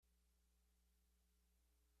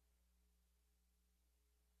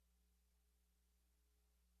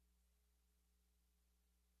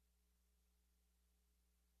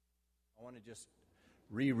want to just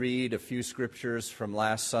reread a few scriptures from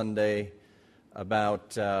last Sunday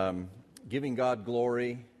about giving God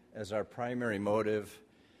glory as our primary motive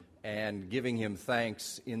and giving Him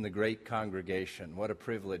thanks in the great congregation. What a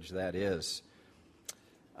privilege that is.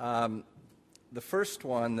 The first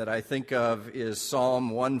one that I think of is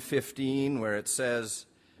Psalm 115, where it says,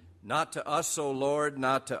 "Not to us, O Lord,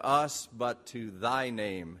 not to us, but to Thy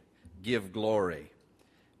name give glory,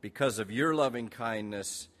 because of Your loving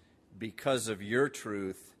kindness, because of Your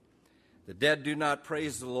truth. The dead do not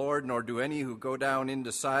praise the Lord, nor do any who go down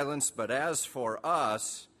into silence. But as for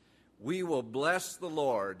us, we will bless the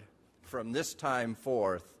Lord from this time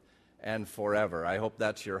forth and forever." I hope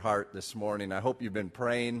that's your heart this morning. I hope you've been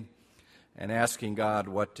praying and asking God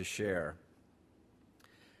what to share.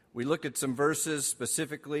 We looked at some verses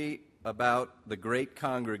specifically about the great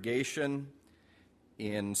congregation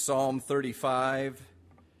in Psalm 35.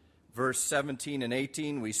 Verse 17 and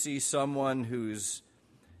 18, we see someone who's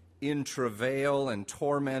in travail and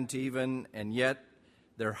torment even, and yet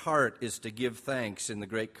their heart is to give thanks in the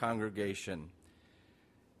great congregation.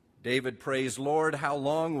 David prays, "Lord, how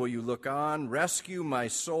long will you look on? Rescue my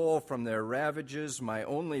soul from their ravages, my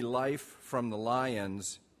only life from the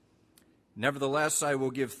lions. Nevertheless, I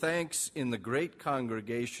will give thanks in the great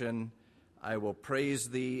congregation. I will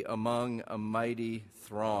praise thee among a mighty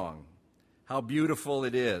throng." How beautiful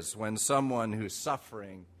it is when someone who's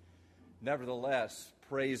suffering nevertheless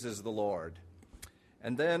praises the Lord.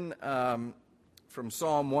 And then from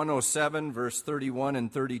Psalm 107, verse 31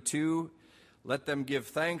 and 32, "Let them give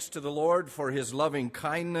thanks to the Lord for His loving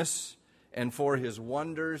kindness and for His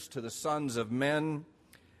wonders to the sons of men.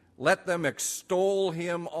 Let them extol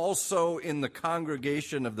Him also in the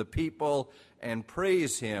congregation of the people and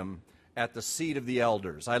praise Him at the seat of the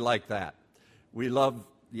elders." I like that.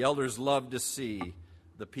 The elders love to see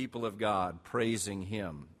the people of God praising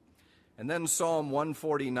Him. And then Psalm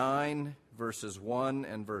 149, verses 1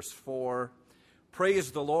 and verse 4.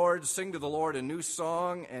 "Praise the Lord, sing to the Lord a new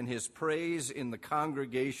song, and His praise in the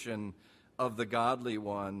congregation of the godly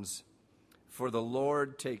ones. For the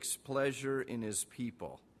Lord takes pleasure in His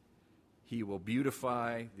people. He will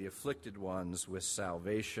beautify the afflicted ones with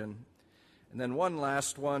salvation." And then one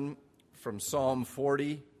last one from Psalm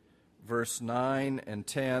 40, verse 9 and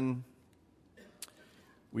 10,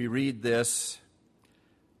 we read this,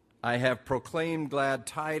 "I have proclaimed glad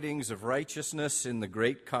tidings of righteousness in the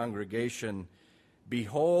great congregation.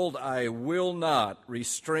 Behold, I will not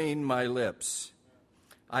restrain my lips.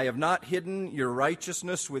 I have not hidden your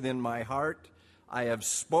righteousness within my heart. I have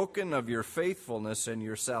spoken of your faithfulness and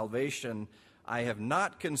your salvation. I have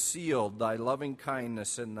not concealed thy loving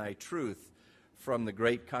kindness and thy truth from the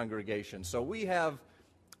great congregation." So we have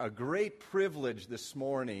a great privilege this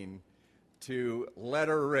morning to let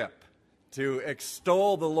her rip, to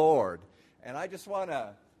extol the Lord. And I just want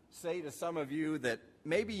to say to some of you that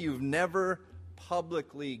maybe you've never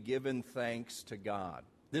publicly given thanks to God.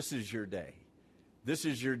 This is your day. This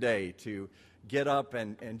is your day to get up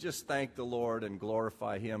and just thank the Lord and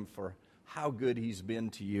glorify Him for how good He's been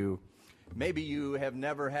to you. Maybe you have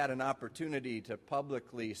never had an opportunity to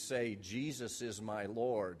publicly say, "Jesus is my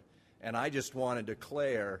Lord." And I just want to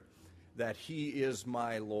declare that He is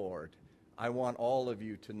my Lord. I want all of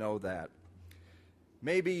you to know that.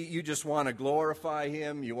 Maybe you just want to glorify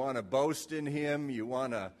Him, you want to boast in Him, you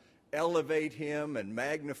want to elevate Him and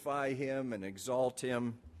magnify Him and exalt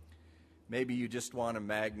Him. Maybe you just want to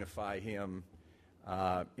magnify Him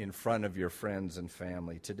in front of your friends and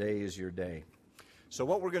family. Today is your day. So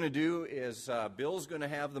what we're going to do is Bill's going to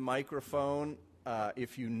have the microphone.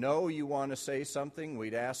 If you know you want to say something,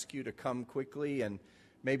 we'd ask you to come quickly and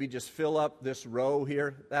maybe just fill up this row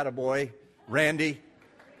here. Attaboy. Randy.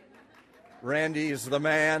 Randy is the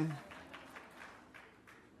man.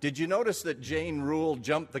 Did you notice that Jane Rule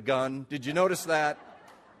jumped the gun? Did you notice that?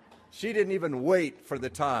 She didn't even wait for the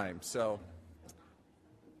time. So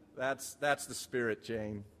that's the spirit,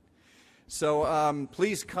 Jane. So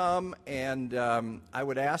please come, and I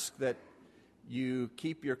would ask that you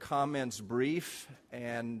keep your comments brief.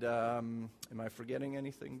 And am I forgetting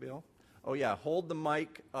anything, Bill? Oh, yeah, hold the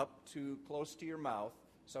mic up to close to your mouth.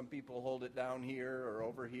 Some people hold it down here or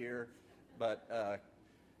over here, but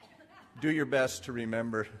do your best to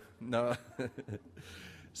remember. No.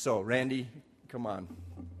 So, Randy, come on.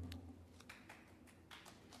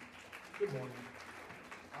 Good morning.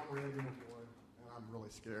 I'm Randy McCoy, and I'm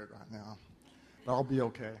really scared right now, but I'll be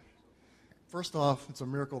okay. First off, it's a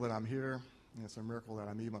miracle that I'm here, and it's a miracle that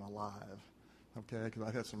I'm even alive, okay, because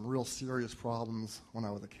I had some real serious problems when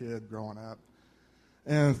I was a kid growing up.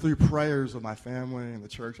 And through prayers of my family and the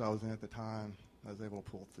church I was in at the time, I was able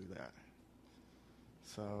to pull through that.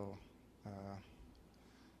 So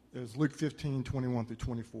It was Luke 15:21 through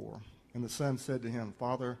 24. And the son said to him,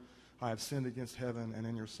 Father, I have sinned against heaven and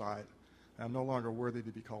in your sight. I am no longer worthy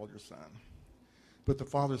to be called your son. But the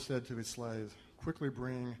father said to his slaves, quickly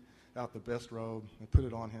bring out the best robe and put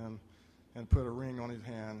it on him, and put a ring on his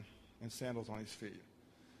hand and sandals on his feet.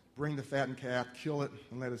 Bring the fattened calf, kill it,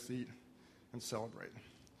 and let us eat and celebrate.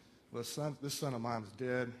 Well, this son of mine was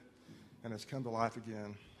dead and has come to life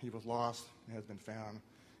again. He was lost and has been found,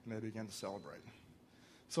 and they began to celebrate.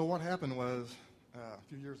 So what happened was, a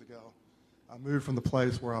few years ago, I moved from the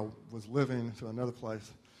place where I was living to another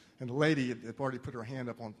place, and the lady had already put her hand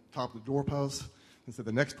up on top of the doorpost and said,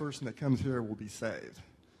 the next person that comes here will be saved.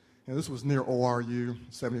 And this was near ORU,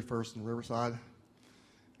 71st and Riverside.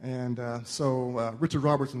 And so Richard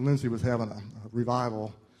Roberts and Lindsay was having a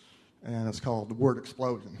revival, and it's called The Word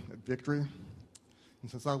Explosion at Victory.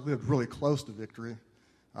 And since I lived really close to Victory,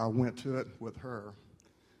 I went to it with her.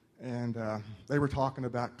 And they were talking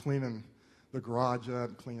about cleaning the garage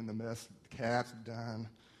up, cleaning the mess the cats had done.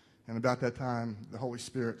 And about that time, the Holy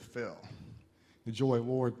Spirit fell. The joy of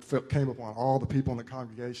the Lord came upon all the people in the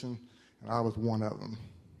congregation, and I was one of them.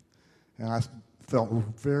 And I felt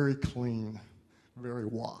very clean, very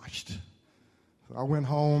washed. So I went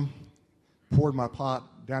home, poured my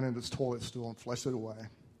pot down into this toilet stool and flushed it away.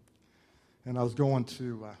 And I was going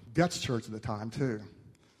to Guts Church at the time, too.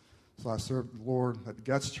 So I served the Lord at the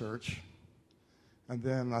Guts Church, and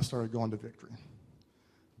then I started going to Victory.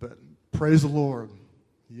 But praise the Lord,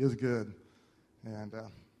 He is good, and,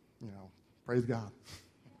 praise God.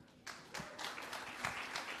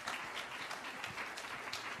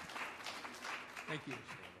 Thank you.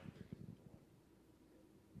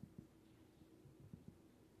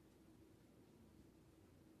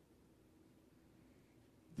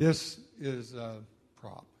 This is a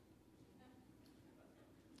prop,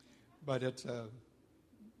 but it's a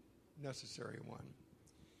necessary one.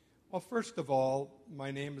 Well, first of all,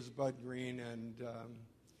 my name is Bud Green, and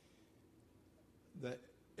the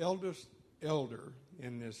eldest elder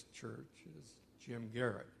in this church is Jim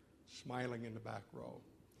Garrett, smiling in the back row.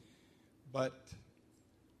 But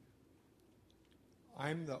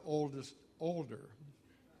I'm the oldest older.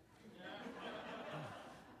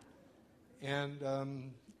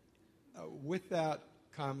 And with that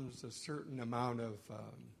comes a certain amount of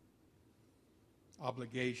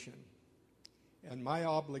obligation. And my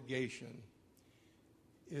obligation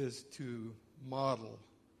is to model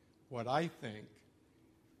what I think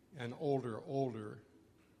an older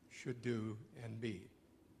should do and be.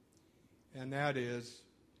 And that is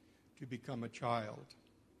to become a child.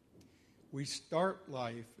 We start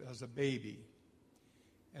life as a baby,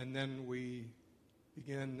 and then we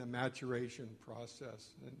begin the maturation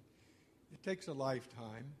process. And it takes a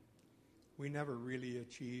lifetime. We never really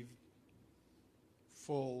achieve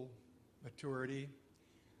full maturity.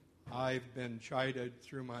 I've been chided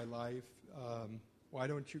through my life, why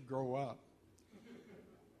don't you grow up?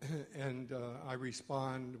 And I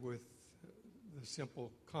respond with the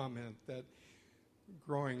simple comment that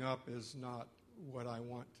growing up is not what I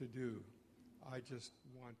want to do. I just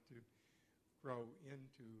want to grow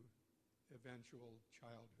into eventual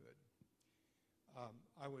childhood.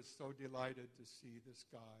 I was so delighted to see this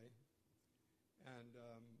guy, and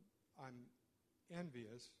I'm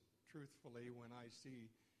envious, truthfully, when I see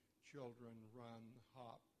children run,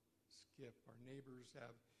 hop, skip. Our neighbors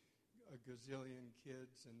have a gazillion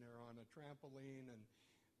kids, and they're on a trampoline, and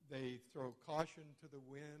they throw caution to the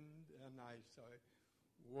wind, and I say,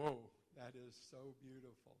 whoa, that is so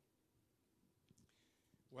beautiful.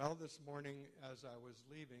 Well, this morning as I was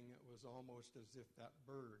leaving, it was almost as if that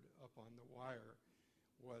bird up on the wire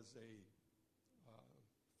was a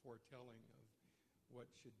foretelling of what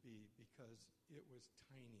should be, because it was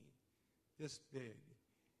tiny, this big,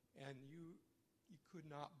 and you could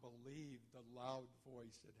not believe the loud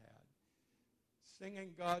voice it had,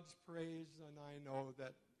 singing God's praise. And I know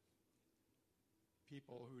that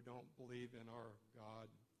people who don't believe in our God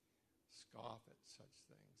scoff at such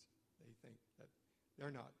things. They think that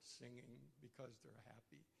they're not singing because they're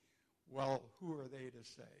happy. Well, who are they to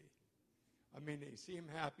say? I mean, they seem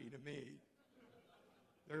happy to me.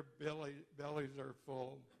 Their bellies are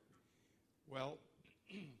full. Well,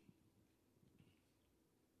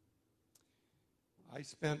 I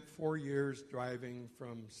spent 4 years driving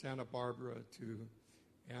from Santa Barbara to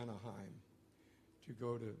Anaheim to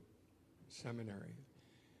go to seminary.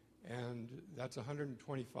 And that's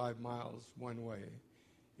 125 miles one way.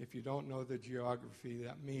 If you don't know the geography,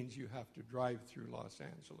 that means you have to drive through Los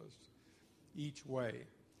Angeles each way.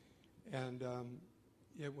 And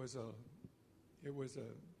it was a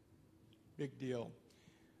big deal.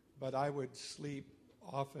 But I would sleep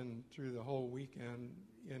often through the whole weekend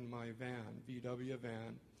in my van, VW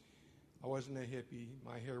van. I wasn't a hippie.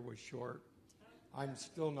 My hair was short. I'm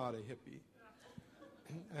still not a hippie.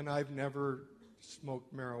 And I've never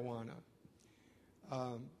smoked marijuana.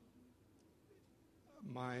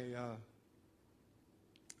 My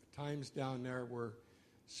times down there were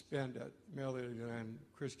spent at Meadowland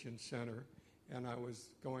Christian Center, and I was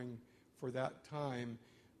going for that time.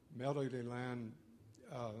 Meadowland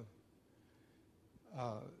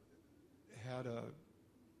had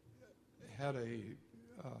a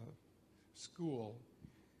school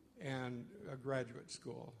and a graduate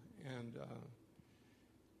school, and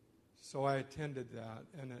so I attended that,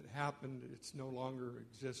 and it happened. It's no longer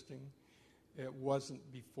existing. It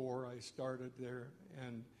wasn't before I started there,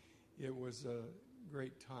 and it was a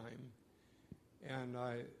great time, and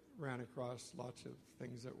I ran across lots of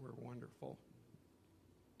things that were wonderful.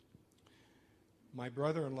 My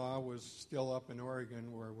brother-in-law was still up in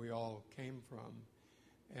Oregon, where we all came from,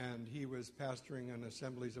 and he was pastoring an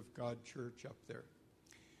Assemblies of God church up there.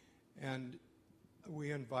 And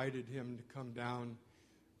we invited him to come down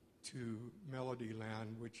to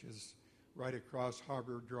Melodyland, which is right across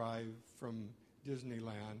Harbor Drive from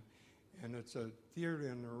Disneyland. And it's a theater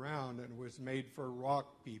in and around, and it was made for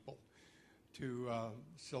rock people to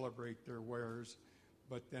celebrate their wares.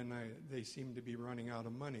 But then they seemed to be running out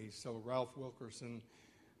of money. So Ralph Wilkerson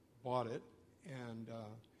bought it and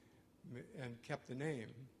kept the name.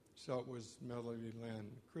 So it was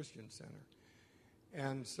Melodyland Christian Center.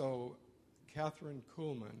 And so Catherine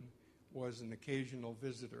Kuhlman was an occasional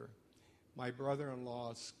visitor. My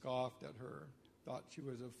brother-in-law scoffed at her, thought she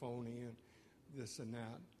was a phony and this and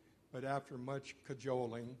that. But after much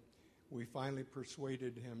cajoling, we finally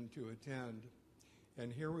persuaded him to attend.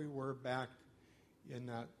 And here we were back in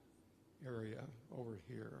that area over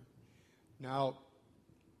here. Now,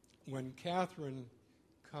 when Catherine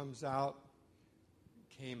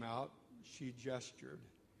came out, she gestured,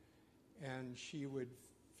 and she would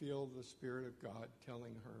feel the Spirit of God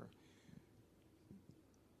telling her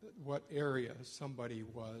what area somebody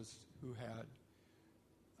was who had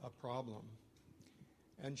a problem.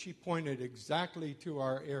 And she pointed exactly to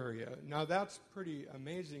our area. Now, that's pretty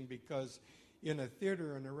amazing, because in a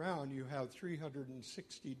theater and around, you have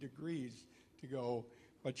 360 degrees to go,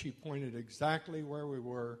 but she pointed exactly where we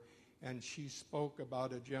were, and she spoke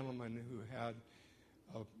about a gentleman who had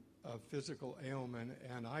a physical ailment,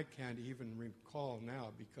 and I can't even recall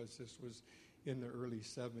now, because this was in the early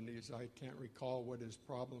 70s. I can't recall what his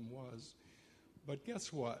problem was. But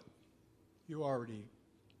guess what? You're already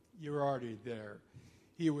there.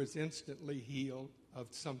 He was instantly healed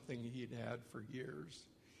of something he'd had for years.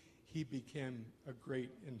 He became a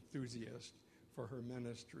great enthusiast for her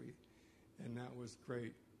ministry, and that was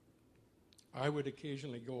great. I would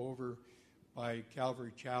occasionally go over by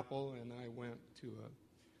Calvary Chapel, and I went to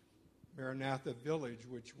a Maranatha Village,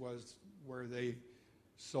 which was where they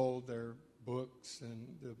sold their books and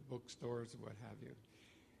the bookstores and what have you.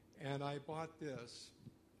 And I bought this,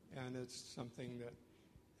 and it's something that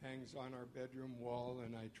hangs on our bedroom wall,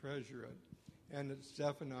 and I treasure it. And it's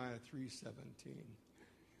Zephaniah 3:17,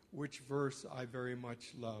 which verse I very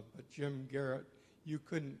much love. But Jim Garrett, you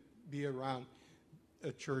couldn't be around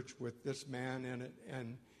a church with this man in it,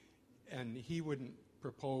 and he wouldn't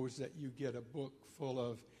propose that you get a book full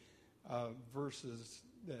of verses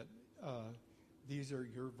that these are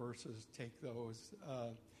your verses, take those.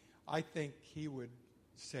 I think he would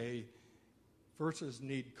say verses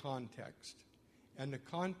need context. And the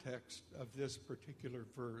context of this particular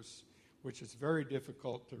verse, which is very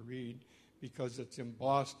difficult to read because it's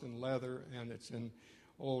embossed in leather and it's in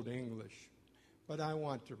Old English. But I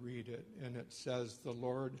want to read it, and it says, "The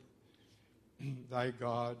Lord thy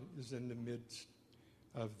God is in the midst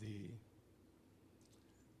of thee.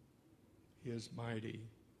 He is mighty.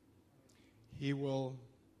 He will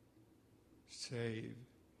save.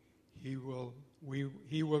 He will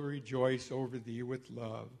rejoice over thee with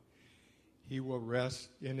love. He will rest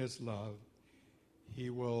in his love. He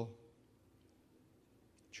will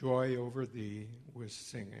joy over thee with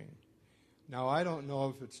singing." Now, I don't know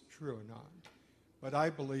if it's true or not, but I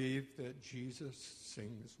believe that Jesus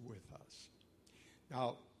sings with us.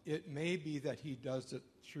 Now, it may be that he does it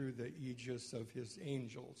through the aegis of his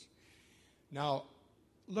angels. Now,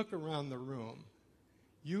 look around the room.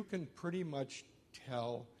 You can pretty much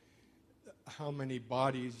tell how many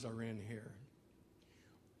bodies are in here.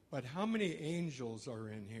 But how many angels are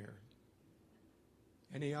in here?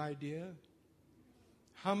 Any idea?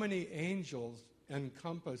 How many angels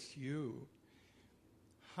encompass you?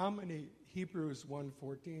 How many? Hebrews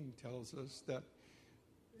 1:14 tells us that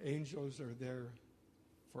angels are there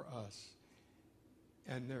for us.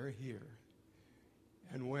 and they're here.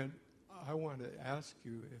 And when I want to ask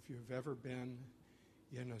you if you've ever been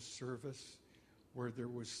in a service where there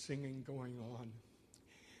was singing going on,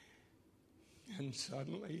 and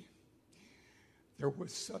suddenly there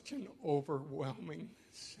was such an overwhelming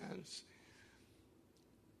sense.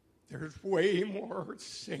 There's way more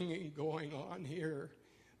singing going on here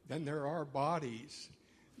than there are bodies.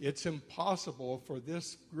 It's impossible for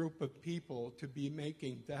this group of people to be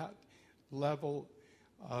making that level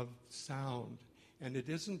of sound. And it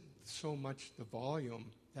isn't so much the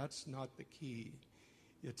volume. That's not the key.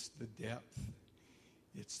 It's the depth.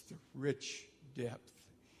 It's the rich depth.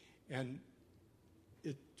 And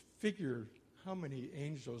it figure how many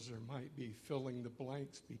angels there might be filling the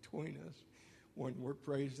blanks between us when we're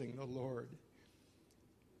praising the Lord.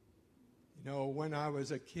 You know, when I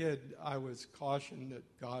was a kid, I was cautioned that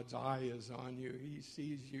God's eye is on you. He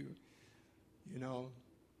sees you, you know.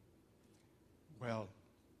 Well,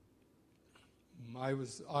 I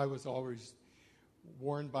was always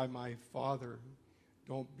warned by my father,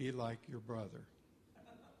 don't be like your brother.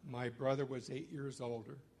 My brother was 8 years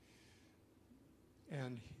older.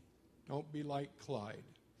 And don't be like Clyde.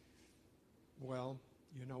 Well,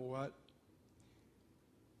 you know what?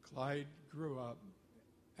 Clyde grew up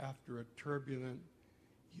after a turbulent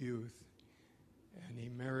youth, and he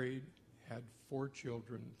married, had 4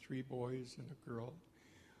 children, 3 boys and a girl.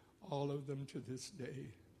 All of them to this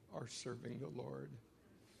day are serving the Lord.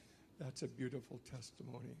 That's a beautiful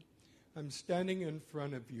testimony. I'm standing in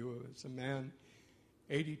front of you as a man,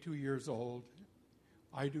 82 years old.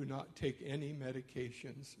 I do not take any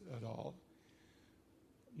medications at all.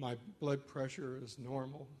 My blood pressure is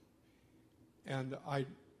normal. And I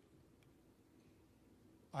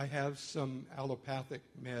have some allopathic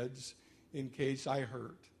meds in case I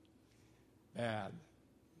hurt bad.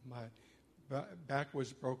 My back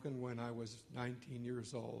was broken when I was 19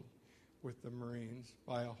 years old with the Marines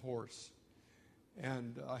by a horse.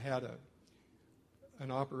 And I had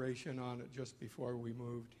an operation on it just before we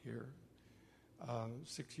moved here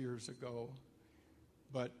 6 years ago.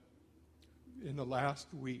 But in the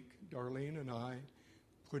last week, Darlene and I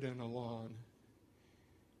put in a lawn.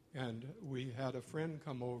 And we had a friend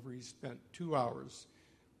come over. He spent 2 hours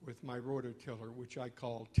with my rototiller, which I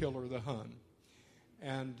call Tiller the Hun.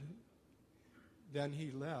 And then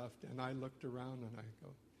he left, and I looked around and I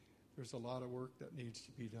go, there's a lot of work that needs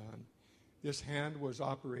to be done. This hand was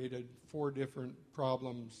operated, 4 different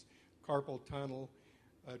problems, carpal tunnel,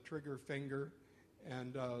 trigger finger,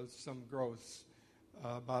 and some growths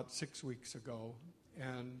about 6 weeks ago.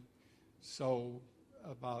 And so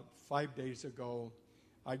about 5 days ago,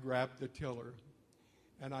 I grabbed the tiller,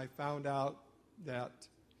 and I found out that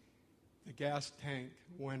the gas tank,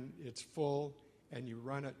 when it's full and you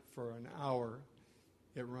run it for an hour,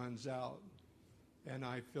 it runs out. And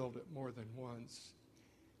I filled it more than once.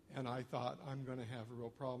 And I thought, I'm going to have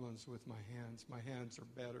real problems with my hands. My hands are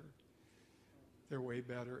better. They're way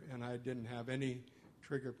better. And I didn't have any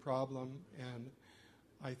trigger problem. And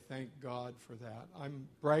I thank God for that. I'm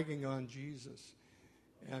bragging on Jesus.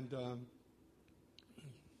 And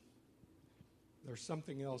there's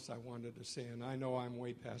something else I wanted to say, and I know I'm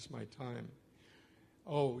way past my time.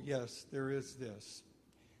 Oh, yes, there is this.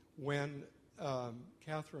 When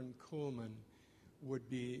Catherine Kuhlman would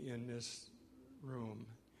be in this room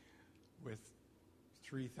with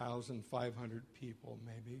 3,500 people,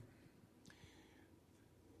 maybe,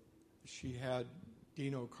 she had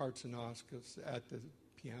Dino Kartzanauskas at the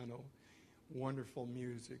piano, wonderful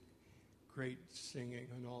music, great singing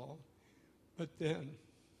and all. But then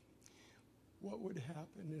what would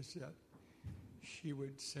happen is that she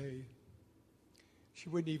would say, she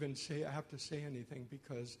wouldn't even have to say anything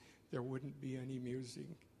because there wouldn't be any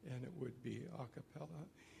music and it would be a cappella.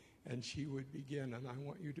 And she would begin, and I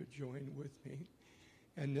want you to join with me.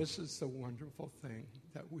 And this is the wonderful thing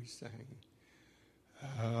that we sang.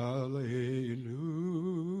 Hallelujah,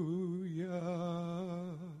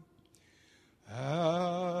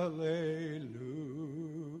 hallelujah,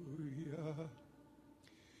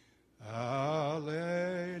 hallelujah,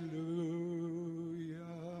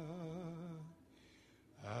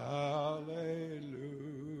 hallelujah,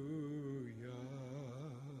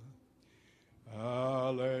 hallelujah,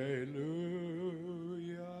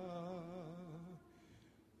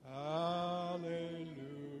 hallelujah, hallelujah,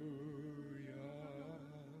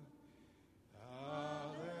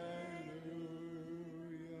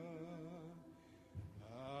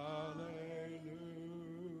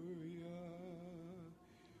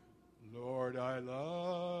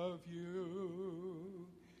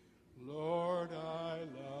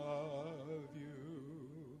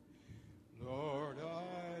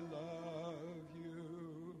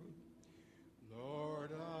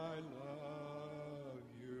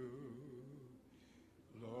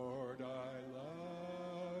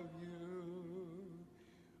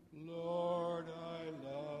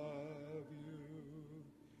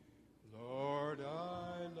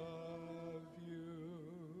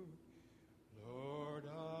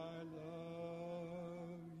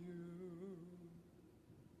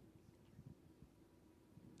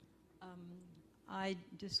 I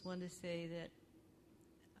just want to say that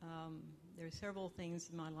there are several things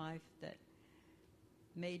in my life that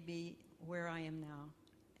made me where I am now.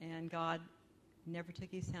 And God never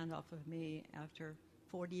took his hand off of me after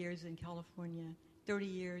 40 years in California, 30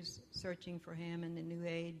 years searching for him in the New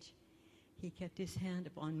Age. He kept his hand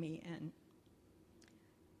upon me,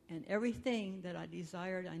 and everything that I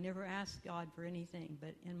desired, I never asked God for anything,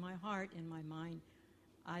 but in my heart, in my mind,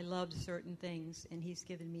 I loved certain things, and he's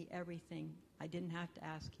given me everything. I didn't have to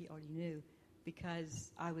ask, he already knew,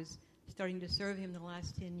 because I was starting to serve him the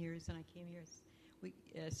last 10 years, and I came here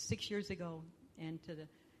 6 years ago, and to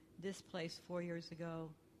this place 4 years ago,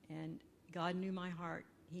 and God knew my heart.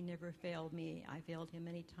 He never failed me. I failed him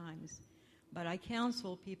many times. But I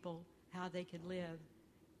counsel people how they could live,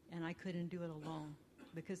 and I couldn't do it alone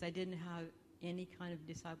because I didn't have any kind of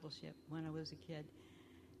discipleship when I was a kid.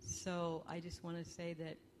 So I just want to say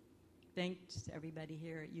that thanks to everybody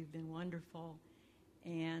here. You've been wonderful,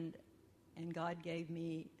 and God gave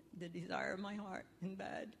me the desire of my heart in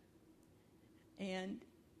bed. And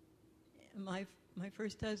my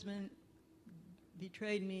first husband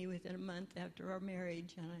betrayed me within a month after our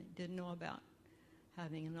marriage, and I didn't know about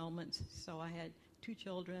having annulments. So I had 2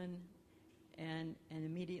 children and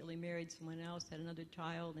immediately married someone else, had another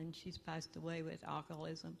child, and she's passed away with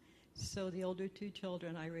alcoholism. So the older 2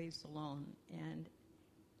 children I raised alone, and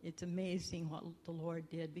it's amazing what the Lord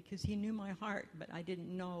did because he knew my heart, but I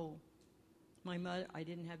didn't know my mother. I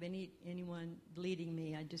didn't have anyone leading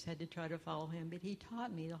me. I just had to try to follow him, but he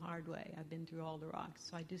taught me the hard way. I've been through all the rocks.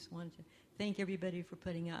 So I just wanted to thank everybody for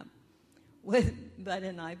putting up with Bud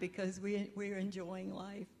and I because we're enjoying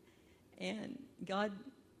life. And God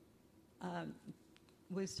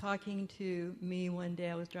was talking to me one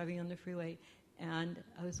day. I was driving on the freeway, and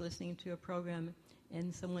I was listening to a program,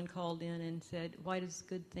 and someone called in and said, why does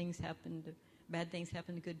bad things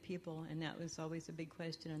happen to good people? And that was always a big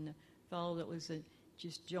question. And the fellow that was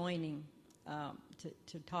just joining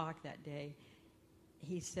to talk that day,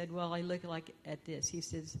 he said, well, I look at this. He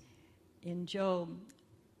says, in Job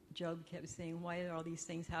kept saying, why are all these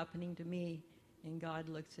things happening to me? And God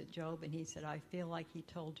looks at Job, and he said, I feel like he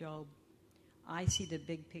told Job, I see the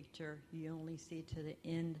big picture. You only see to the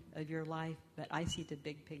end of your life, but I see the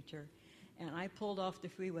big picture. And I pulled off the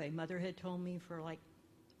freeway. Mother had told me for like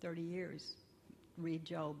 30 years, read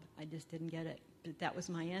Job. I just didn't get it. But that was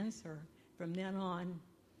my answer. From then on,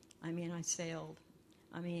 I sailed.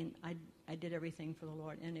 I did everything for the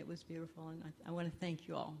Lord, and it was beautiful. And I want to thank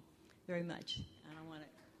you all very much. And I want to...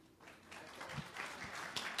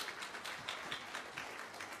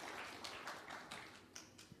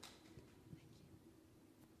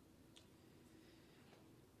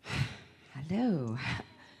 Hello.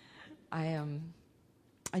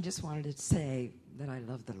 I just wanted to say that I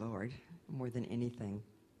love the Lord more than anything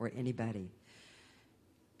or anybody.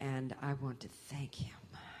 And I want to thank him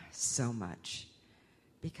so much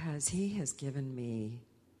because he has given me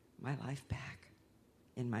my life back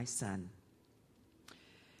in my son.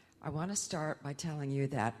 I want to start by telling you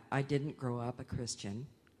that I didn't grow up a Christian.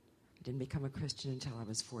 I didn't become a Christian until I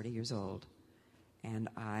was 40 years old. And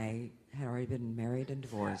I had already been married and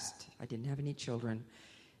divorced. I didn't have any children,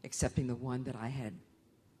 excepting the one that I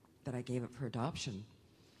gave up for adoption.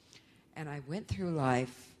 And I went through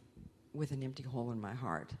life with an empty hole in my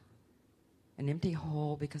heart. An empty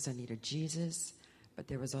hole because I needed Jesus, but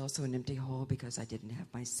there was also an empty hole because I didn't have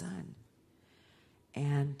my son.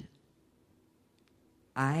 And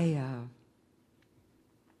I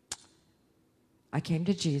came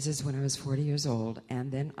to Jesus when I was 40 years old,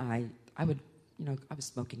 and then I was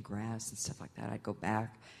smoking grass and stuff like that. I'd go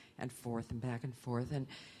back and forth, and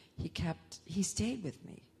he stayed with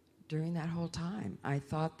me during that whole time. I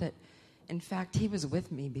thought that, in fact, he was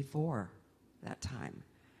with me before that time.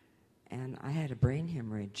 And I had a brain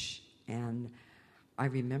hemorrhage, and I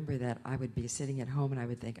remember that I would be sitting at home, and I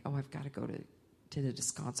would think, I've got to go to the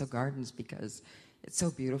Descanso Gardens because it's so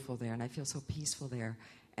beautiful there, and I feel so peaceful there.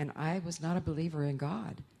 And I was not a believer in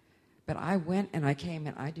God. But I went and I came,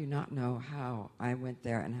 and I do not know how I went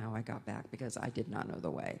there and how I got back because I did not know the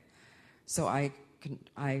way. So I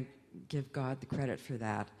give God the credit for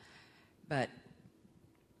that. But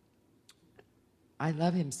I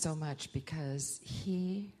love him so much because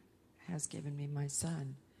he has given me my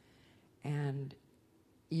son. And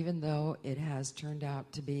even though it has turned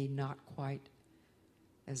out to be not quite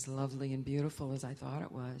as lovely and beautiful as I thought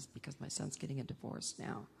it was because my son's getting a divorce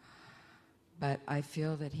now, but I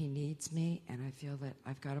feel that he needs me, and I feel that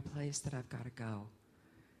I've got a place that I've got to go.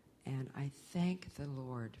 And I thank the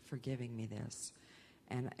Lord for giving me this.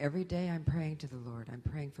 And every day I'm praying to the Lord. I'm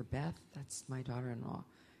praying for Beth, that's my daughter-in-law,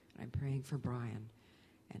 and I'm praying for Brian.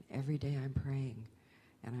 And every day I'm praying.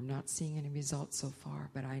 And I'm not seeing any results so far,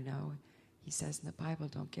 but I know he says in the Bible,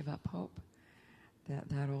 don't give up hope.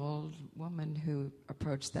 That old woman who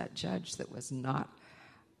approached that judge that was not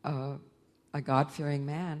a God-fearing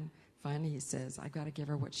man, finally he says, I've got to give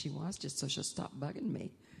her what she wants just so she'll stop bugging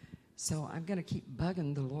me. So I'm going to keep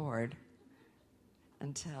bugging the Lord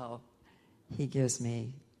until he gives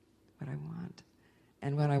me what I want.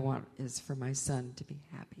 And what I want is for my son to be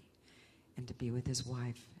happy and to be with his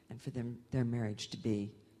wife and for their marriage to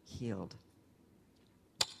be healed.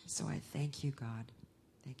 So I thank you, God.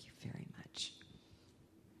 Thank you very much.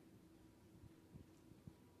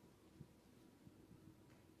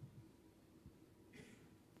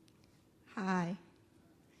 Hi.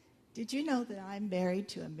 Did you know that I'm married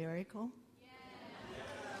to a miracle?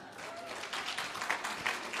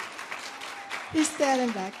 He's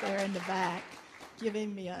standing back there in the back,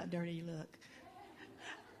 giving me a dirty look.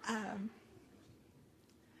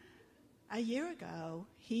 A year ago,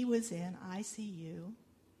 he was in ICU.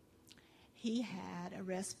 He had a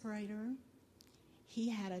respirator. He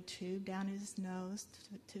had a tube down his nose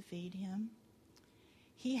to feed him.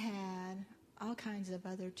 He had all kinds of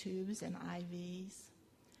other tubes and IVs.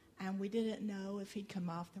 And we didn't know if he'd come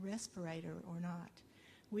off the respirator or not.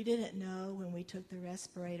 We didn't know when we took the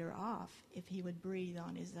respirator off if he would breathe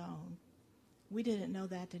on his own. We didn't know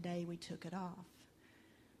that the day we took it off.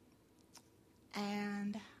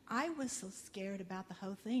 And I was so scared about the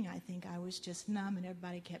whole thing. I think I was just numb, and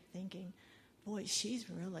everybody kept thinking, boy, she's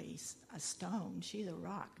really a stone. She's a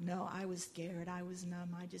rock. No, I was scared. I was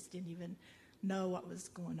numb. I just didn't even know what was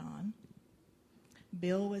going on.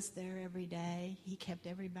 Bill was there every day. He kept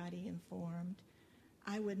everybody informed.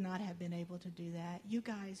 I would not have been able to do that. You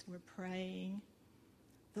guys were praying.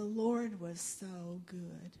 The Lord was so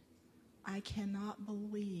good. I cannot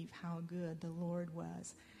believe how good the Lord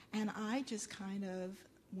was. And I just kind of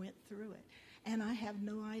went through it. And I have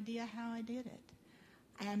no idea how I did it.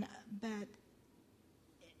 But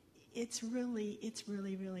it's really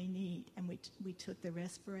neat. And we took the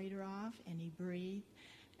respirator off, and he breathed.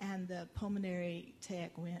 And the pulmonary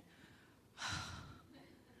tech went,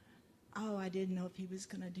 oh, I didn't know if he was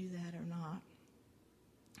going to do that or not.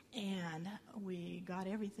 And we got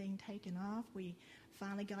everything taken off. We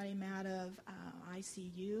finally got him out of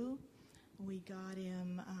ICU. We got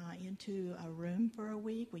him into a room for a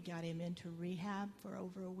week. We got him into rehab for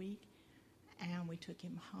over a week. And we took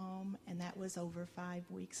him home, and that was over 5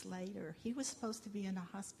 weeks later. He was supposed to be in the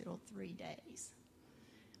hospital 3 days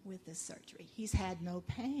with the surgery. He's had no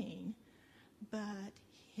pain, but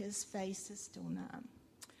his face is still numb.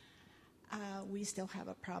 We still have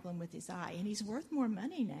a problem with his eye, and he's worth more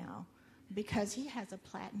money now because he has a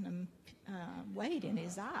platinum weight in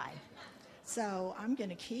his eye. So I'm going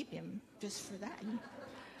to keep him just for that.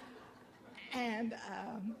 And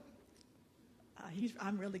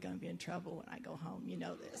I'm really going to be in trouble when I go home. You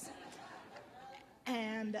know this.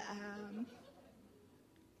 And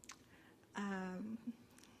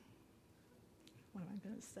what am I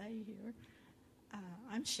going to say here?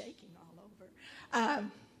 I'm shaking all over.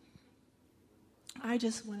 I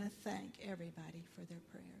just want to thank everybody for their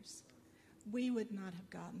prayers. We would not have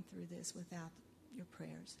gotten through this without your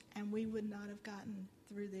prayers, and we would not have gotten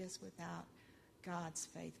through this without God's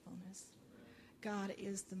faithfulness. God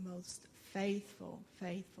is the most faithful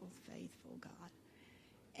God.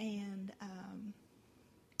 And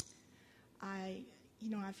I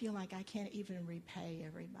feel like I can't even repay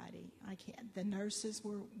everybody. I can't. The nurses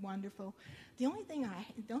were wonderful. The only thing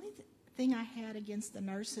I had against the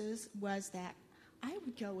nurses was that I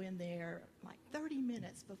would go in there like 30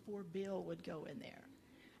 minutes before Bill would go in there.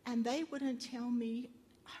 And they wouldn't tell me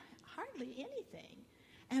hardly anything.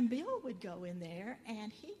 And Bill would go in there,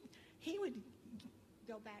 and he would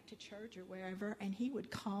go back to church or wherever, and he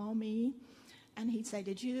would call me, and he'd say,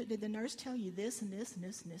 did the nurse tell you this and this and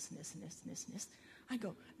this and this and this and this and this and this? I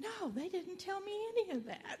go, no, they didn't tell me any of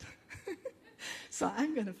that. So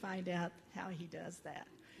I'm going to find out how he does that.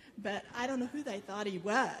 But I don't know who they thought he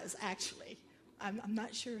was, actually. I'm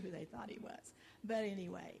not sure who they thought he was. But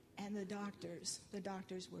anyway, and the doctors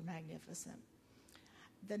were magnificent.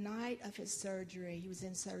 The night of his surgery, he was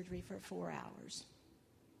in surgery for 4 hours,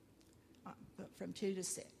 from 2 to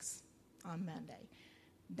 6 on Monday.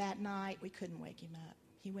 That night, we couldn't wake him up.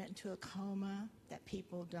 He went into a coma that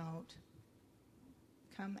people don't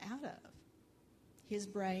come out of. His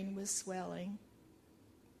brain was swelling.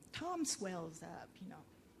 Tom swells up,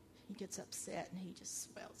 He gets upset and he just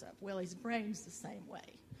swells up. Well, his brain's the same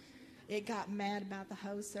way. It got mad about the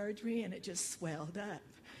whole surgery and it just swelled up.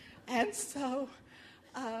 And so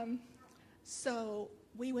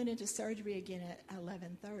we went into surgery again at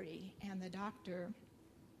 11:30, and the doctor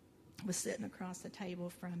was sitting across the table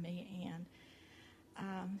from me,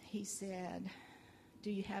 and he said,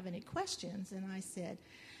 "Do you have any questions?" And I said,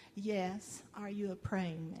 "Yes. Are you a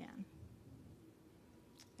praying man?"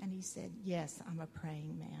 And he said, "Yes, I'm a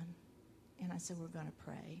praying man." And I said, "We're going to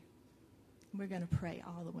pray. We're going to pray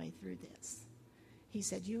all the way through this." He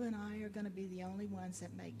said, "You and I are going to be the only ones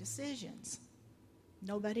that make decisions.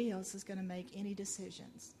 Nobody else is going to make any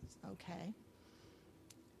decisions." Okay.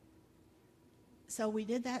 So we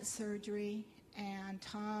did that surgery, and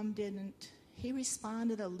Tom he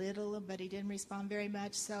responded a little, but he didn't respond very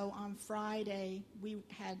much. So on Friday, we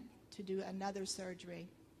had to do another surgery.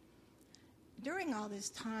 During all this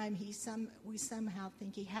time, we somehow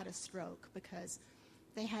think he had a stroke because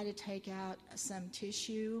they had to take out some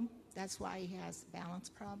tissue. That's why he has a balance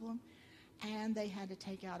problem. And they had to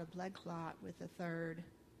take out a blood clot with the third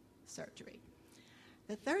surgery.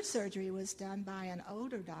 The third surgery was done by an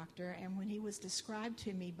older doctor, and when he was described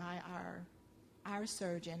to me by our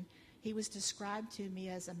surgeon, he was described to me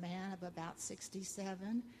as a man of about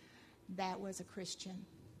 67 that was a Christian.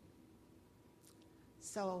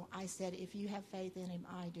 So I said, "If you have faith in him,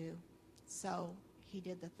 I do." So he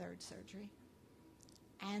did the third surgery.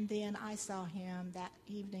 And then I saw him that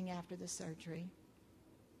evening after the surgery.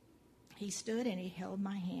 He stood and he held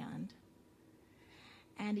my hand.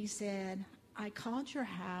 And he said, "I called your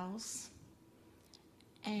house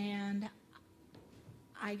and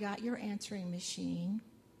I got your answering machine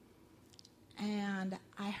and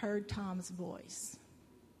I heard Tom's voice.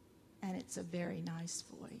 And it's a very nice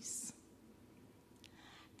voice."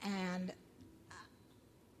 And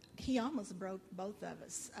he almost broke both of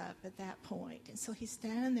us up at that point. And so he's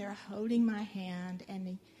standing there holding my hand,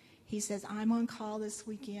 and he says, "I'm on call this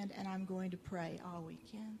weekend, and I'm going to pray all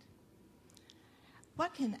weekend."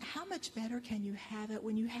 How much better can you have it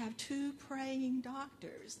when you have two praying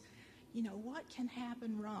doctors? You know, what can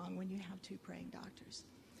happen wrong when you have two praying doctors?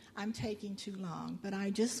 I'm taking too long, but I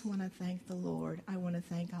just want to thank the Lord. I want to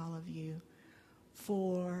thank all of you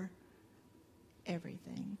for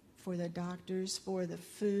everything, for the doctors, for the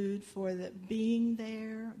food, for the being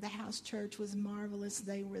there. The house church was marvelous.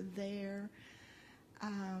 They were there.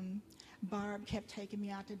 Barb kept taking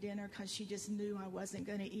me out to dinner because she just knew I wasn't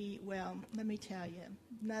going to eat. Well, let me tell you,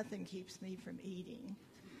 nothing keeps me from eating.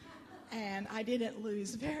 And I didn't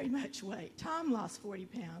lose very much weight. Tom lost 40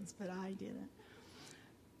 pounds, but I didn't.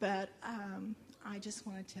 But I just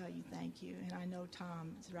want to tell you thank you. And I know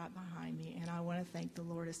Tom is right behind me. And I want to thank the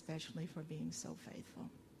Lord especially for being so faithful.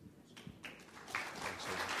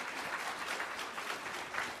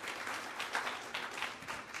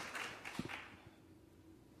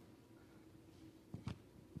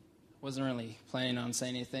 Wasn't really planning on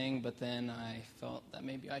saying anything, but then I felt that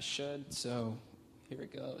maybe I should, so here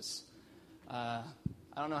it goes. I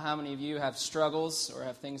don't know how many of you have struggles or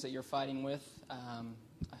have things that you're fighting with.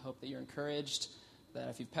 I hope that you're encouraged, that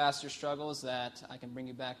if you've passed your struggles, that I can bring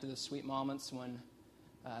you back to the sweet moments when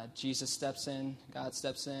Jesus steps in, God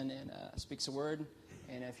steps in and speaks a word.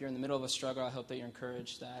 And if you're in the middle of a struggle, I hope that you're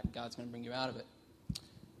encouraged that God's going to bring you out of it.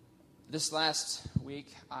 This last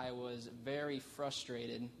week, I was very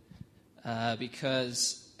frustrated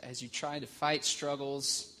because as you try to fight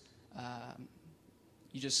struggles,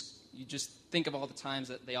 you just think of all the times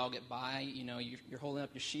that they all get by. You know, you're holding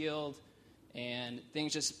up your shield, and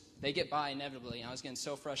things they get by inevitably. And I was getting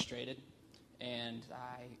so frustrated, and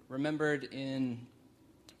I remembered in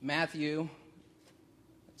Matthew,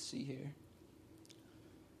 let's see here,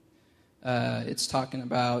 it's talking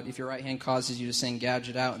about if your right hand causes you to sin, gouge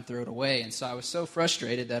it out and throw it away. And so I was so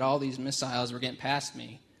frustrated that all these missiles were getting past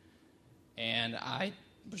me. And I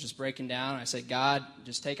was just breaking down. I said, "God,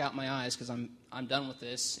 just take out my eyes because I'm done with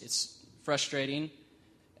this. It's frustrating."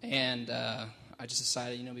 And I just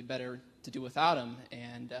decided, it'd be better to do without him.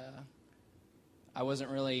 And I wasn't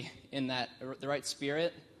really in the right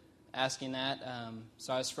spirit asking that.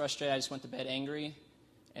 So I was frustrated. I just went to bed angry.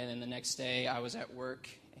 And then the next day I was at work.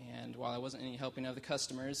 And while I wasn't any helping of the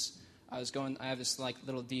customers, I have this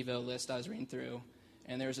little Devo list I was reading through.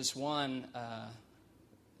 And there was this one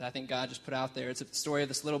that I think God just put out there. It's a story of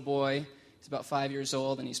this little boy. He's about 5 years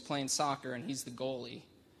old, and he's playing soccer, and he's the goalie.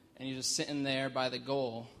 And he's just sitting there by the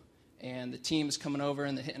goal. And the team is coming over,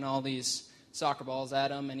 and they're hitting all these soccer balls at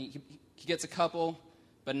him. And he gets a couple,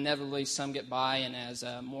 but inevitably some get by. And as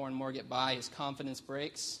more and more get by, his confidence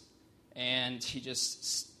breaks. And he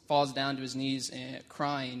just falls down to his knees and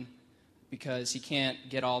crying because he can't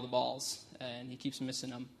get all the balls. And he keeps missing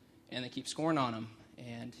them, and they keep scoring on him.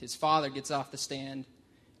 And his father gets off the stand,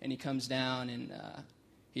 and he comes down, and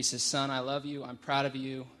he says, "Son, I love you. I'm proud of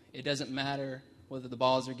you. It doesn't matter whether the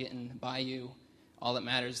balls are getting by you. all that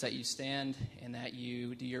matters is that you stand and that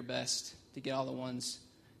you do your best to get all the ones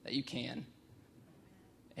that you can.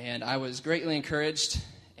 And I was greatly encouraged,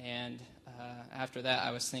 and after that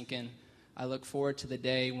I was thinking, I look forward to the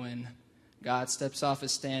day when God steps off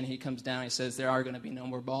his stand, he comes down, he says, there are going to be no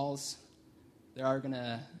more balls, there are going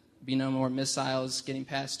to be no more missiles getting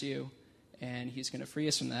past you, and he's going to free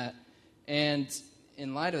us from that. And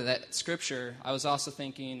in light of that scripture, I was also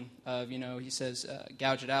thinking of, he says,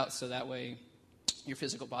 gouge it out so that way your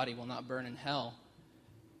physical body will not burn in hell.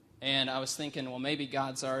 And I was thinking, well, maybe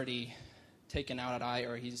God's already taken out an eye,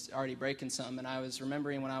 or he's already breaking something. And I was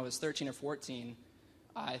remembering when I was 13 or 14,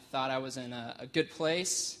 I thought I was in a good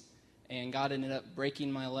place, and God ended up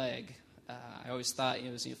breaking my leg. I always thought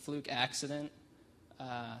it was a fluke accident,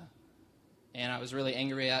 and I was really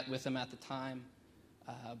angry with him at the time.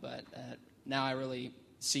 But now I really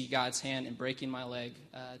see God's hand in breaking my leg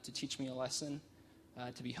to teach me a lesson,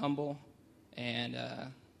 to be humble. And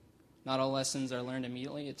not all lessons are learned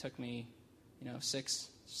immediately. It took me,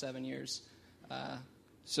 6-7 years.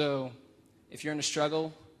 So if you're in a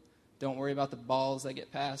struggle, don't worry about the balls that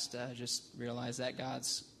get passed. Just realize that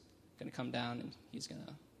God's going to come down and he's going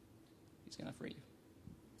to free you.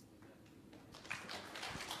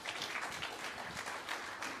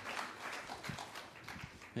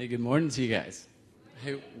 Hey, good morning to you guys.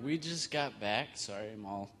 Hey, we just got back. Sorry, I'm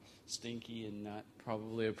all stinky and not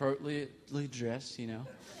probably appropriately dressed,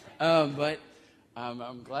 But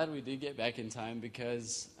I'm glad we did get back in time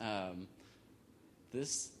because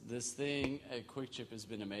this thing at Quick Trip has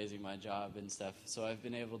been amazing, my job and stuff. So I've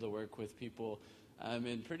been able to work with people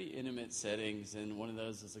in pretty intimate settings, and one of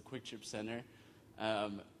those is a Quick Trip center.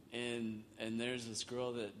 And there's this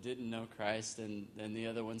girl that didn't know Christ, and the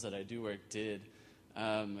other ones that I do work did.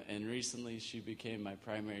 And recently she became my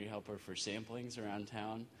primary helper for samplings around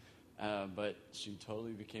town. But she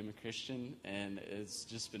totally became a Christian, and it's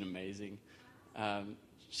just been amazing.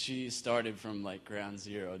 She started from ground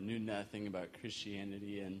zero, knew nothing about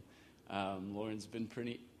Christianity, and Lauren's been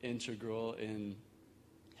pretty integral in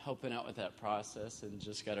helping out with that process, and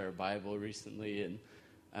just got our Bible recently,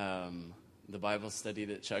 and the Bible study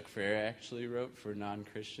that Chuck Farrer actually wrote for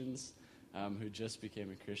non-Christians who just became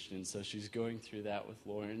a Christian. So she's going through that with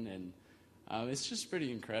Lauren, and it's just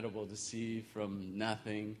pretty incredible to see from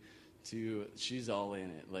nothing to she's all in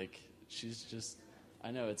it. She's just, I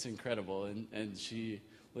know, it's incredible. And she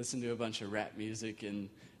listened to a bunch of rap music, and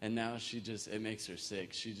now it makes her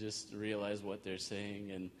sick. She just realized what they're saying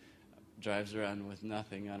and drives around with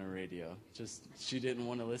nothing on her radio. She didn't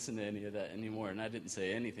want to listen to any of that anymore, and I didn't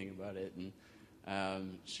say anything about it.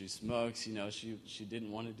 And she smokes, she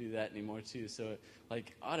didn't want to do that anymore too. So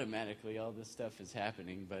automatically all this stuff is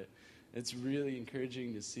happening, but it's really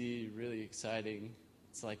encouraging to see, really exciting.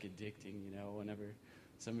 It's addicting, whenever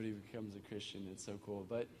somebody becomes a Christian. It's so cool.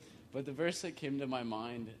 But the verse that came to my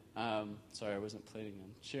mind, sorry, I wasn't planning on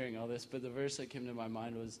sharing all this, but the verse that came to my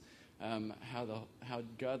mind was how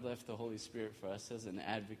God left the Holy Spirit for us as an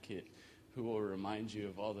advocate who will remind you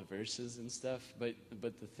of all the verses and stuff. But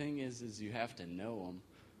the thing is you have to know them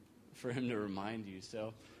for him to remind you.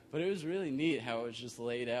 So, but it was really neat how it was just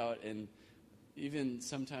laid out, and even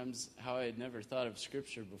sometimes how I had never thought of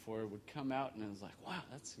Scripture before would come out, and I was like, wow,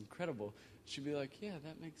 that's incredible. She'd be like, yeah,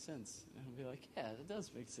 that makes sense. And I'd be like, yeah, that does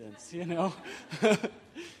make sense,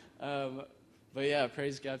 But yeah,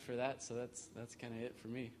 praise God for that. So that's kind of it for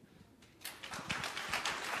me.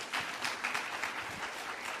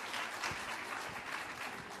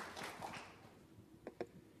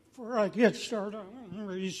 Before I get started, I'm going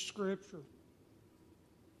to read Scripture.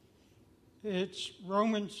 It's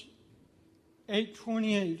Romans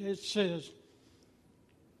 8:28. It says,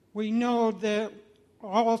 we know that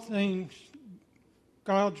all things,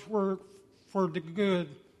 God's work for the good,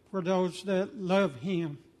 for those that love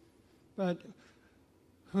Him, but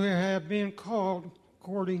who have been called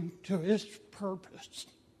according to His purpose.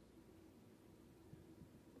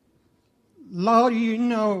 A lot of you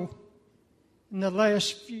know, in the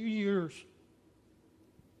last few years,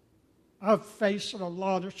 I've faced a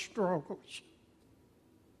lot of struggles.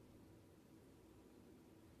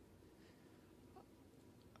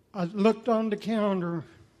 I looked on the calendar,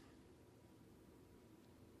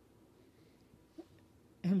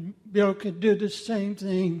 and Bill could do the same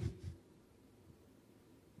thing.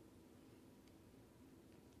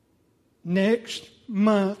 Next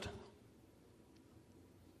month,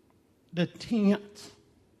 the 10th,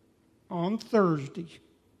 on Thursday,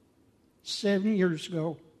 7 years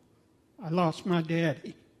ago, I lost my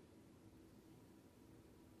daddy.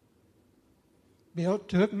 Bill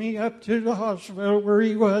took me up to the hospital where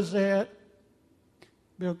he was at.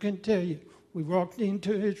 Bill can tell you, we walked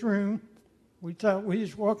into his room. We thought we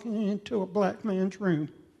was walking into a black man's room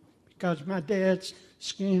because my dad's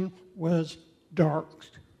skin was dark.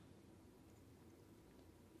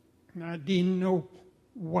 And I didn't know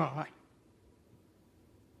why.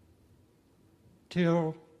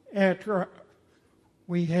 Till after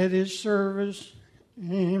we had his service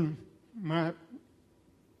and my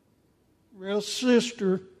real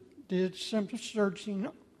sister did some searching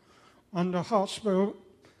on the hospital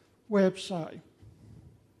website.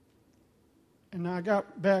 And I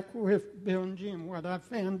got back with Bill and Jim what I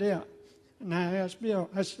found out. And I asked Bill,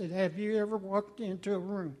 I said, have you ever walked into a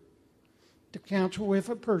room to counsel with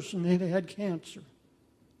a person that had cancer?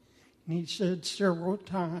 And he said several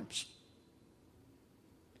times.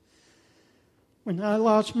 When I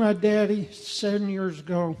lost my daddy 7 years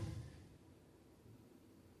ago,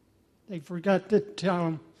 they forgot to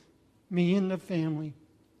tell me and the family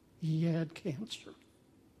he had cancer.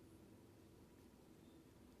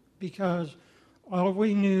 Because all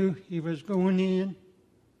we knew, he was going in,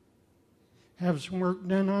 have some work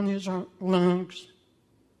done on his lungs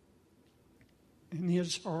and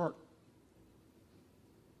his heart.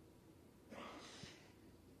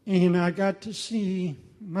 And I got to see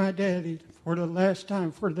my daddy for the last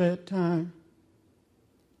time for that time.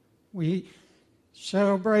 We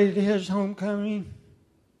celebrated his homecoming.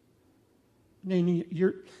 Then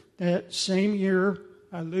that same year,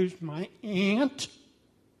 I lose my aunt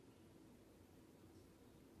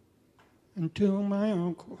and two of my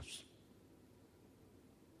uncles.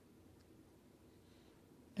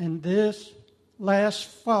 And this last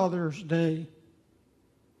Father's Day,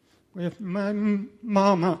 with my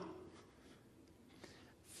mama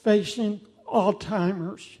facing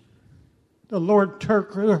Alzheimer's, the Lord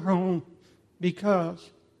took her home because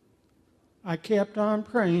I kept on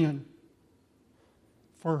praying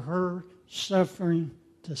for her suffering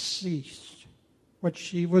to cease, what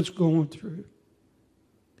she was going through.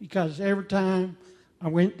 Because every time I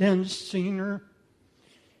went down to see her,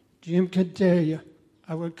 Jim could tell you,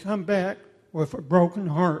 I would come back with a broken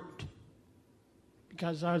heart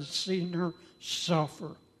because I was seeing her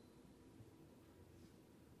suffer.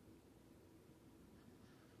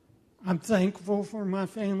 I'm thankful for my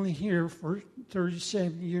family here for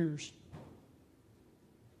 37 years.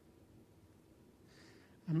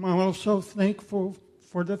 I'm also thankful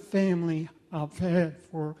for the family I've had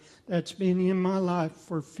that's been in my life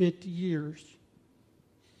for 50 years.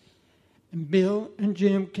 And Bill and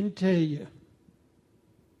Jim can tell you,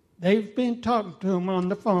 they've been talking to them on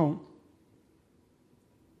the phone.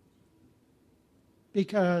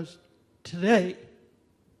 Because today,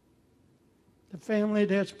 the family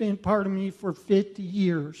that's been part of me for 50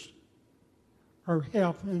 years are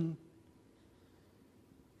helping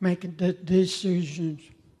making the decisions,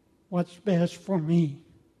 what's best for me.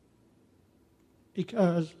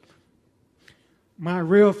 Because my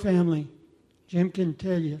real family, Jim can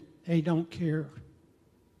tell you, they don't care.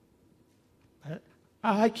 But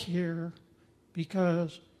I care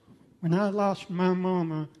because when I lost my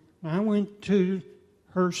mama, I went to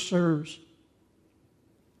her service.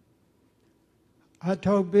 I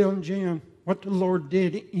told Bill and Jim what the Lord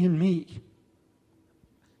did in me.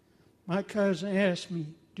 My cousin asked me,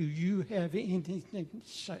 do you have anything to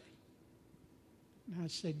say? And I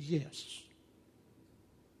said, yes.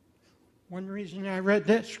 One reason I read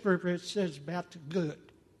that scripture, it says about the good.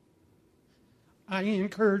 I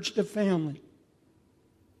encourage the family.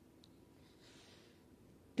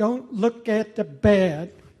 Don't look at the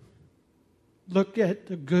bad. Look at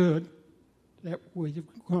the good that we've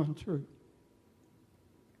gone through.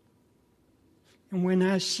 And when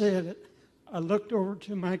I said it, I looked over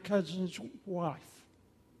to my cousin's wife.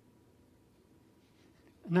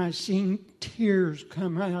 And I seen tears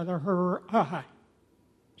come out of her eyes.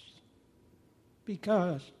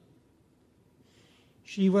 Because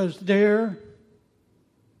she was there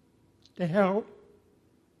to help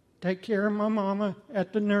take care of my mama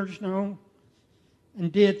at the nursing home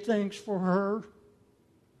and did things for her.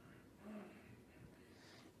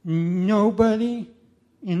 Nobody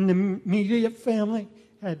in the immediate family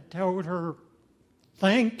had told her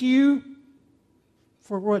thank you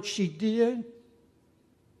for what she did.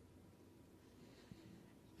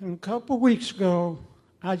 And a couple weeks ago,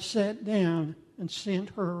 I sat down and sent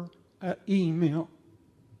her an email.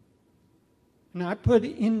 And I put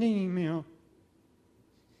in the email,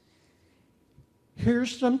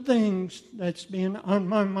 here's some things that's been on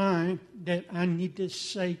my mind that I need to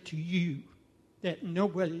say to you that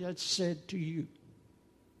nobody has said to you.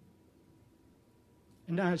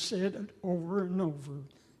 And I said it over and over.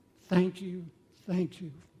 Thank you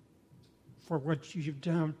for what you've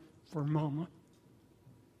done for Mama.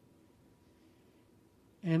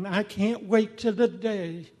 And I can't wait till the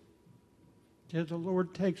day till the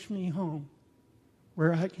Lord takes me home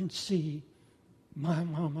where I can see my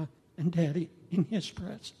mama and daddy in his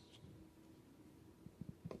presence.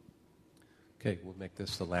 Okay, we'll make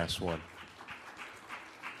this the last one.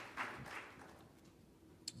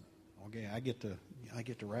 Okay, I get to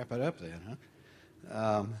wrap it up then,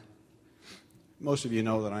 huh? Most of you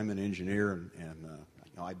know that I'm an engineer and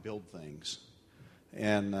I build things.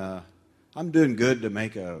 And I'm doing good to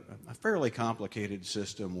make a fairly complicated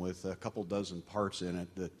system with a couple dozen parts in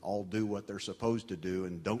it that all do what they're supposed to do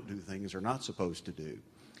and don't do things they're not supposed to do.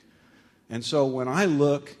 And so when I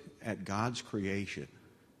look at God's creation,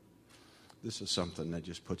 this is something that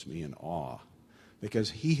just puts me in awe, because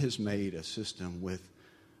He has made a system with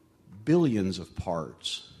billions of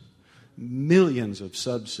parts, millions of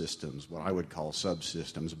subsystems, what I would call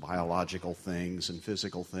subsystems, biological things and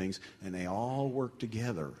physical things, and they all work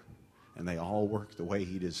together, and they all work the way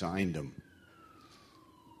He designed them.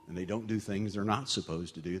 And they don't do things they're not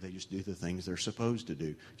supposed to do. They just do the things they're supposed to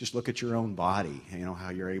do. Just look at your own body, you know, how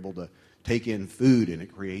you're able to take in food and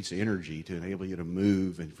it creates energy to enable you to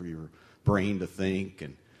move and for your brain to think,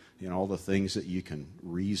 and you know, all the things that you can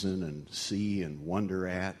reason and see and wonder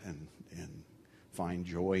at and find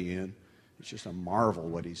joy in. It's just a marvel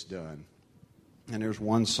what He's done. And there's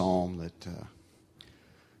one psalm that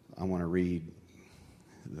I want to read,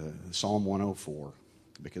 the Psalm 104,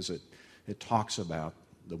 because it talks about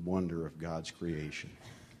the wonder of God's creation.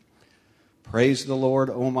 Praise the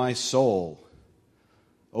Lord, O my soul.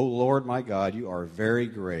 O Lord my God, you are very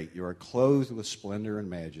great. You are clothed with splendor and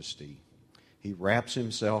majesty. He wraps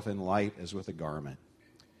Himself in light as with a garment.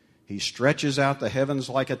 He stretches out the heavens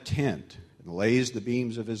like a tent and lays the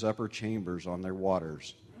beams of His upper chambers on their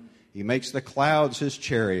waters. He makes the clouds His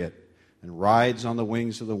chariot and rides on the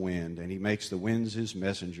wings of the wind, and He makes the winds His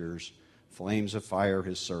messengers, flames of fire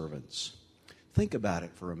His servants. Think about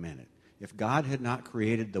it for a minute. If God had not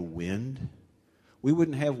created the wind, we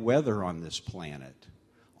wouldn't have weather on this planet.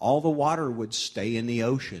 All the water would stay in the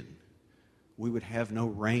ocean. We would have no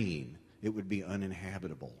rain. It would be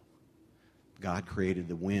uninhabitable. God created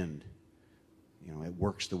the wind. You know, it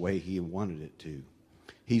works the way He wanted it to.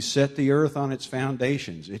 He set the earth on its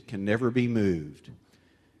foundations. It can never be moved.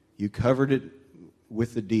 You covered it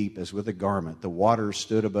with the deep as with a garment. The waters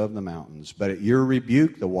stood above the mountains. But at your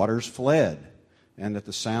rebuke, the waters fled. And at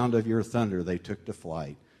the sound of your thunder, they took to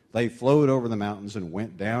flight. They flowed over the mountains and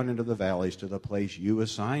went down into the valleys to the place you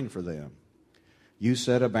assigned for them. You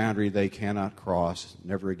set a boundary they cannot cross.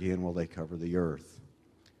 Never again will they cover the earth.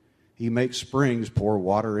 He makes springs pour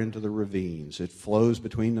water into the ravines. It flows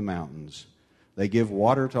between the mountains. They give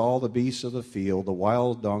water to all the beasts of the field. The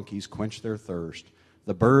wild donkeys quench their thirst.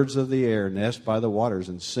 The birds of the air nest by the waters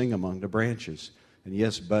and sing among the branches. And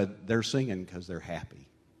yes, Bud, they're singing because they're happy,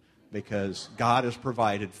 because God has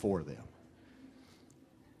provided for them.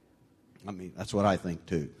 I mean, that's what I think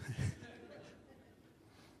too.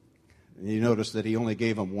 And you notice that He only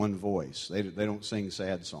gave them one voice. They don't sing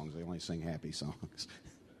sad songs. They only sing happy songs.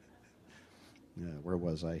 Yeah, where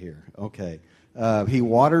was I here? Okay. He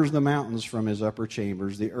waters the mountains from His upper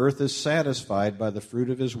chambers. The earth is satisfied by the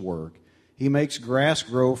fruit of His work. He makes grass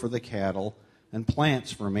grow for the cattle and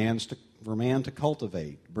plants for man to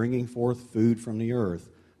cultivate, bringing forth food from the earth,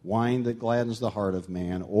 wine that gladdens the heart of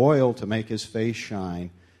man, oil to make his face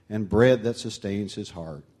shine, and bread that sustains his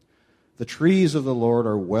heart. The trees of the Lord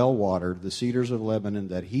are well watered, the cedars of Lebanon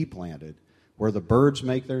that He planted, where the birds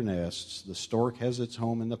make their nests. The stork has its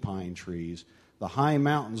home in the pine trees. The high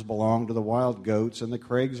mountains belong to the wild goats, and the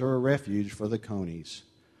crags are a refuge for the conies.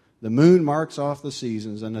 The moon marks off the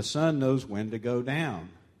seasons, and the sun knows when to go down.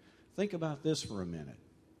 Think about this for a minute.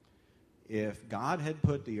 If God had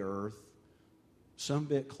put the earth some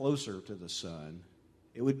bit closer to the sun,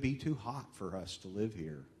 it would be too hot for us to live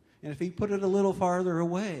here. And if He put it a little farther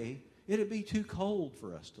away, it'd be too cold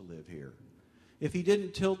for us to live here. If He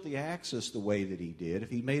didn't tilt the axis the way that He did,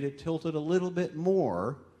 if He made it tilted a little bit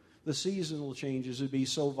more, the seasonal changes would be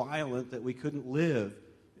so violent that we couldn't live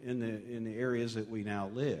in the areas that we now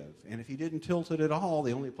live. And if He didn't tilt it at all,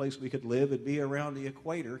 the only place we could live would be around the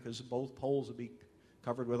equator, because both poles would be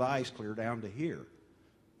covered with ice clear down to here.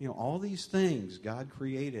 You know, all these things God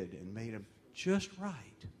created and made them just right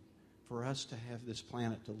for us to have this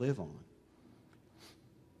planet to live on.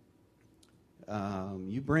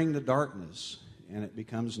 You bring the darkness, and it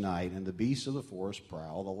becomes night, and the beasts of the forest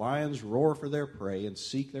prowl. The lions roar for their prey and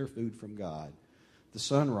seek their food from God. The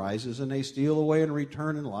sun rises, and they steal away and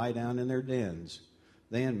return and lie down in their dens.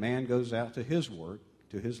 Then man goes out to his work,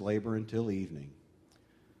 to his labor until evening.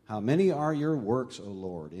 How many are your works, O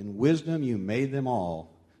Lord? In wisdom you made them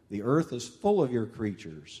all. The earth is full of your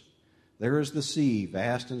creatures. There is the sea,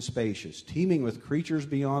 vast and spacious, teeming with creatures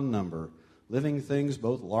beyond number, living things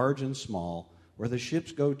both large and small, where the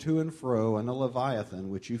ships go to and fro, and the Leviathan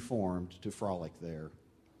which you formed to frolic there.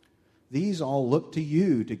 These all look to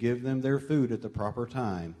you to give them their food at the proper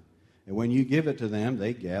time. And when you give it to them,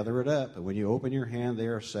 they gather it up. And when you open your hand, they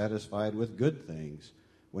are satisfied with good things.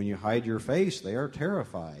 When you hide your face, they are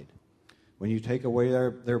terrified. When you take away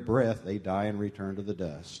their breath, they die and return to the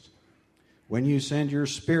dust. When you send your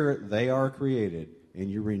spirit, they are created, and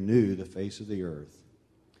you renew the face of the earth.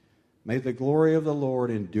 May the glory of the Lord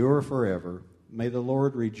endure forever. May the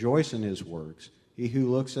Lord rejoice in his works. He who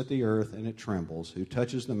looks at the earth and it trembles, who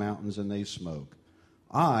touches the mountains and they smoke.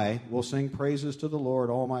 I will sing praises to the Lord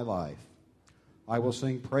all my life. I will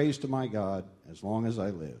sing praise to my God as long as I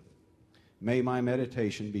live. May my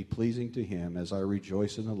meditation be pleasing to him as I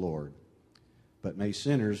rejoice in the Lord. But may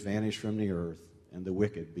sinners vanish from the earth and the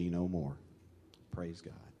wicked be no more. Praise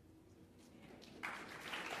God.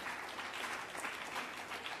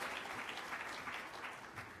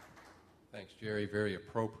 Thanks, Jerry. Very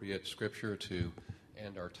appropriate scripture to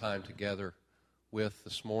end our time together with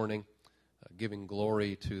this morning, giving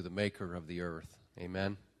glory to the maker of the earth.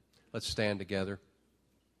 Amen. Let's stand together.